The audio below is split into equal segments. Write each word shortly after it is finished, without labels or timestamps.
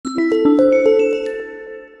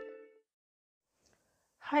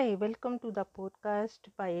Hi, welcome to the podcast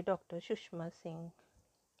by Dr. Shushma Singh.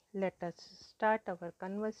 Let us start our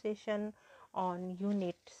conversation on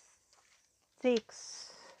Unit 6,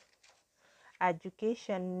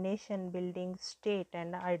 Education, Nation Building, State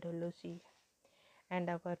and Ideology. And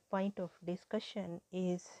our point of discussion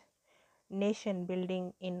is nation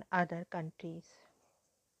building in other countries.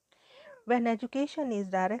 When education is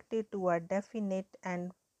directed to a definite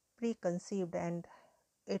and preconceived and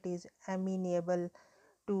it is amenable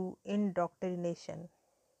to indoctrination.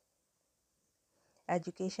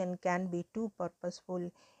 Education can be too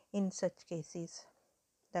purposeful in such cases.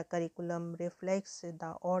 The curriculum reflects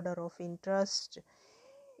the order of interest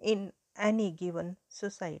in any given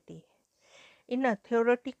society. In a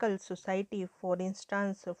theoretical society, for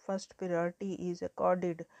instance, first priority is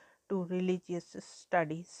accorded to religious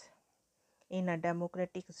studies. In a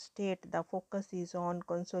democratic state, the focus is on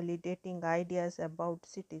consolidating ideas about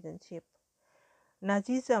citizenship.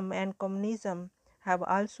 Nazism and communism have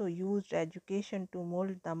also used education to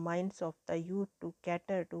mold the minds of the youth to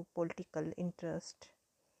cater to political interest.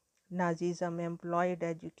 Nazism employed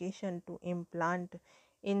education to implant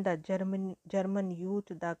in the German youth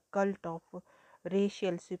the cult of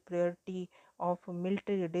racial superiority, of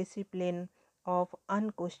military discipline, of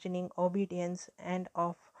unquestioning obedience, and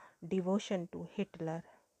of devotion to Hitler.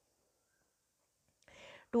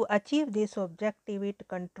 To achieve this objective, it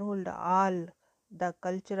controlled all the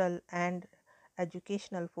cultural and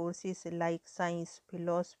educational forces like science,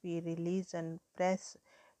 philosophy, religion, press,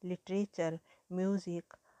 literature, music,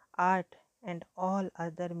 art, and all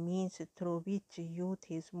other means through which youth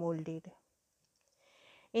is molded.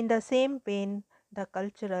 In the same vein, the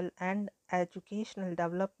cultural and educational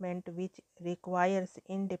development which requires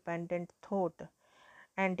independent thought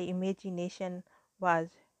and imagination was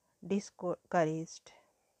discouraged.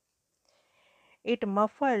 It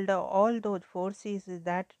muffled all those forces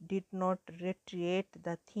that did not reiterate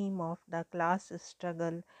the theme of the class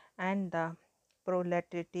struggle and the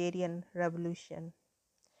proletarian revolution.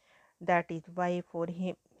 That is why for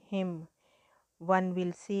him one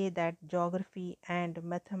will say that geography and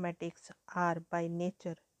mathematics are by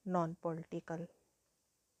nature non-political.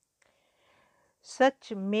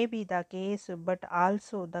 Such may be the case, but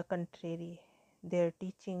also the contrary. Their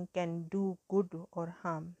teaching can do good or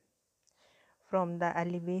harm. From the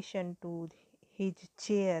elevation to his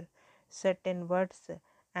chair, certain words,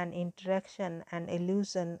 an interaction, an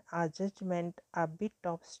illusion, a judgment, a bit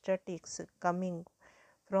of statics coming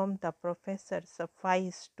from the professor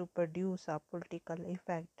suffice to produce a political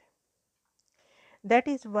effect. That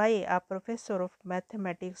is why a professor of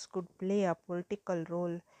mathematics could play a political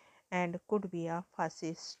role and could be a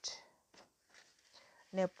fascist.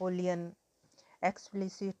 Napoleon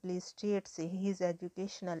explicitly states his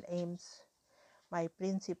educational aims. My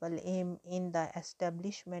principal aim in the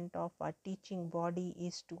establishment of a teaching body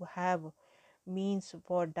is to have means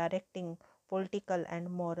for directing political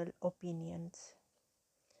and moral opinions.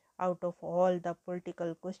 Out of all the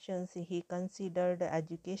political questions, he considered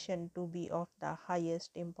education to be of the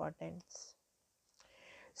highest importance.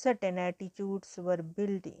 Certain attitudes were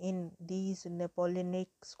built in these Napoleonic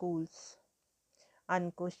schools: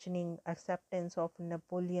 unquestioning acceptance of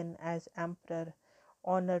Napoleon as emperor,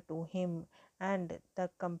 honor to him, and the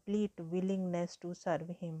complete willingness to serve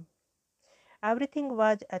him. Everything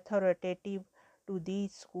was authoritative to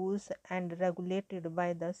these schools and regulated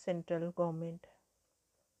by the central government.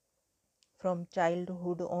 From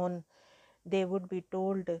childhood on, they would be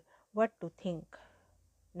told what to think.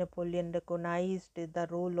 Napoleon recognized the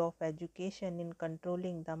role of education in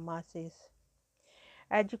controlling the masses.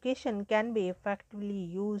 Education can be effectively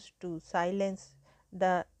used to silence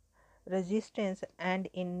the resistance and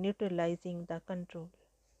in neutralizing the control.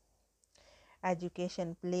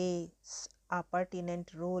 Education plays a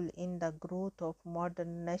pertinent role in the growth of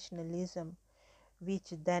modern nationalism,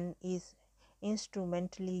 which then is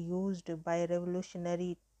instrumentally used by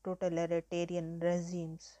revolutionary totalitarian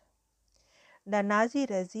regimes. The Nazi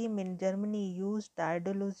regime in Germany used the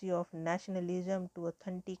ideology of nationalism to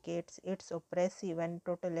authenticate its oppressive and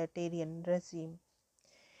totalitarian regime.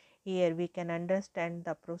 Here we can understand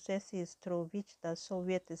the processes through which the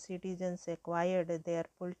Soviet citizens acquired their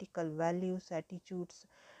political values, attitudes,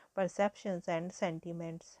 perceptions, and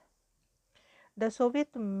sentiments. The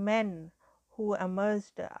Soviet man who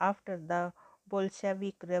emerged after the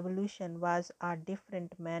Bolshevik Revolution was a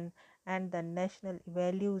different man, and the national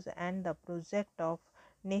values and the project of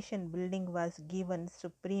nation building was given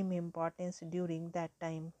supreme importance during that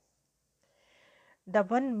time. The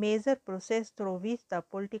one major process through which the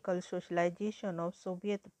political socialization of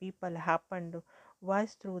Soviet people happened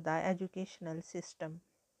was through the educational system.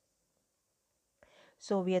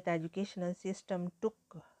 Soviet educational system took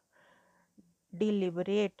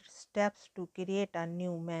deliberate steps to create a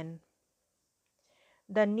new man.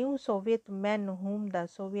 The new Soviet man whom the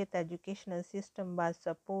Soviet educational system was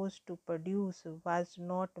supposed to produce was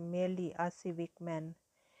not merely a civic man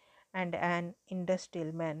and an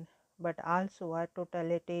industrial man, but also a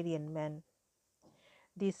totalitarian man.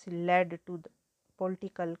 This led to the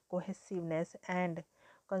political cohesiveness and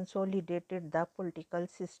consolidated the political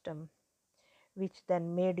system, which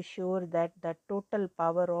then made sure that the total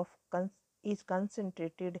power of is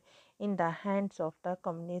concentrated in the hands of the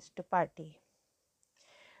Communist Party.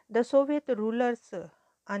 The Soviet rulers'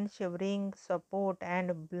 unwavering support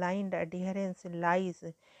and blind adherence lies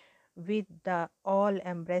with the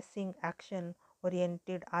all-embracing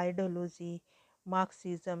action-oriented ideology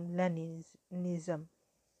Marxism-Leninism.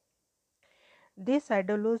 This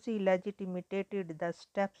ideology legitimated the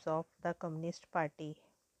steps of the Communist Party.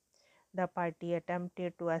 The party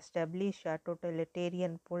attempted to establish a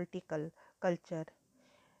totalitarian political culture,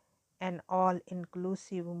 an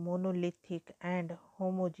all-inclusive, monolithic and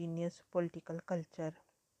homogeneous political culture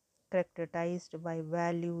characterized by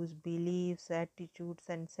values, beliefs, attitudes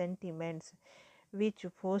and sentiments which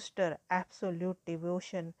foster absolute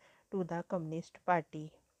devotion to the Communist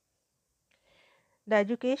Party. The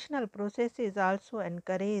educational process is also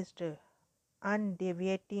encouraged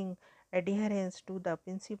undeviating adherence to the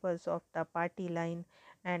principles of the party line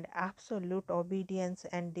and absolute obedience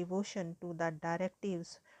and devotion to the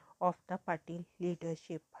directives of the party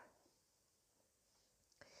leadership.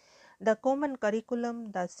 The common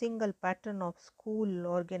curriculum, the single pattern of school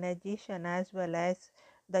organization as well as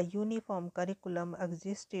the uniform curriculum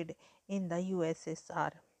existed in the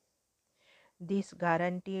USSR. This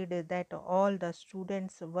guaranteed that all the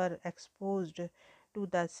students were exposed to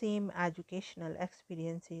the same educational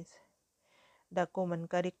experiences. The common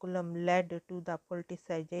curriculum led to the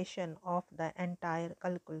politicization of the entire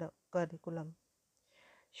curriculum.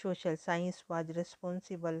 Social science was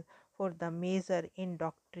responsible for the major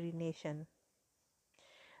indoctrination.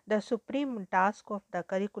 The supreme task of the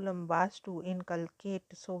curriculum was to inculcate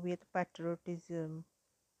Soviet patriotism.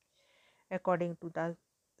 According to the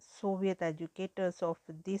Soviet educators of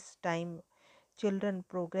this time, children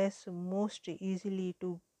progress most easily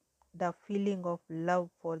to the feeling of love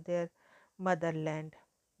for their motherland,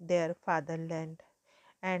 their fatherland,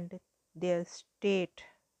 and their state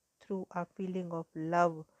through a feeling of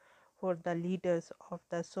love for the leaders of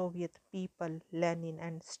the Soviet people, Lenin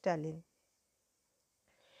and Stalin.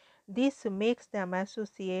 This makes them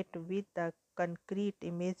associate with the concrete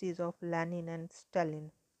images of Lenin and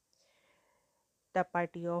Stalin, the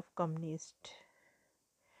party of communists.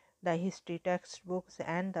 The history textbooks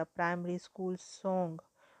and the primary school song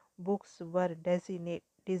books were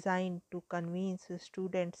designed to convince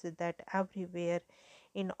students that everywhere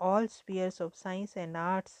in all spheres of science and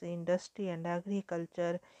arts, industry and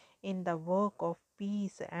agriculture, in the work of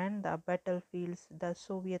peace and the battlefields, the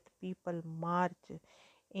Soviet people march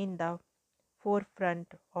in the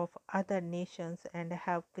forefront of other nations and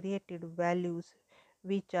have created values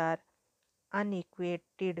which are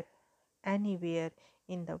unequated anywhere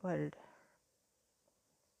in the world.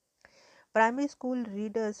 Primary school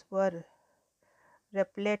readers were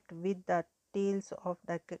replete with the tales of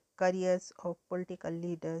the careers of political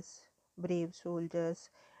leaders, brave soldiers,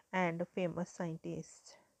 and famous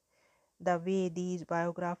scientists. The way these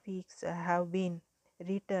biographies have been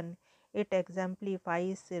written, it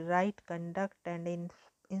exemplifies right conduct and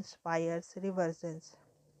inspires reverence.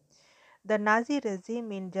 The Nazi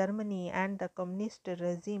regime in Germany and the communist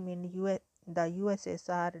regime in the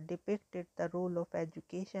USSR depicted the role of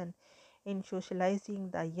education in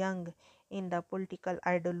socializing the young in the political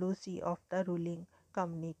ideology of the ruling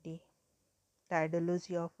community. The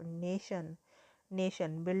ideology of nation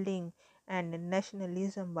building and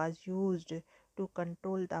nationalism was used to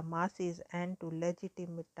control the masses and to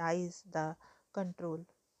legitimize the control.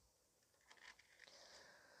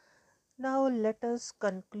 Now let us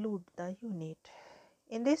conclude the unit.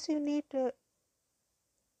 In this unit,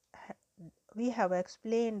 we have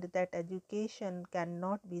explained that education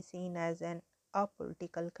cannot be seen as an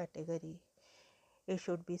apolitical category. It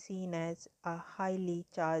should be seen as a highly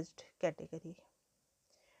charged category.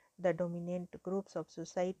 The dominant groups of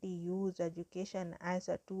society use education as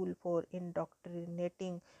a tool for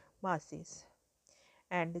indoctrinating masses,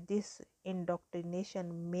 and this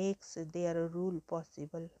indoctrination makes their rule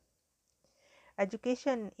possible.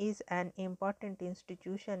 Education is an important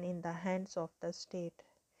institution in the hands of the state,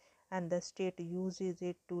 and the state uses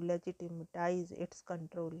it to legitimize its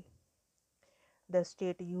control. The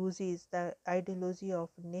state uses the ideology of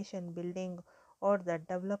nation building or the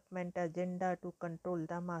development agenda to control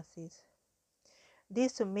the masses.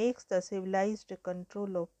 This makes the civilized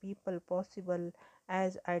control of people possible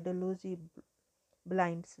as ideology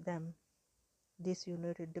blinds them. This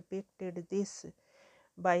unit depicted this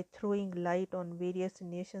by throwing light on various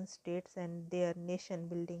nation states and their nation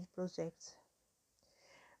building projects.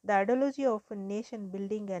 The ideology of nation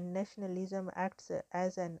building and nationalism acts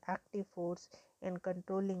as an active force in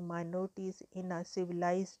controlling minorities in a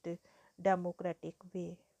civilized democratic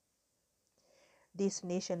way. This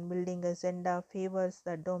nation building agenda favors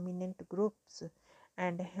the dominant groups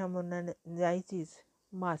and homogenizes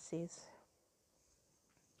masses.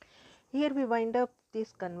 Here we wind up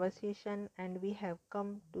this conversation and we have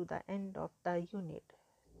come to the end of the unit.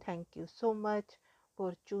 Thank you so much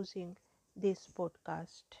for choosing this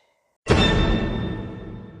podcast.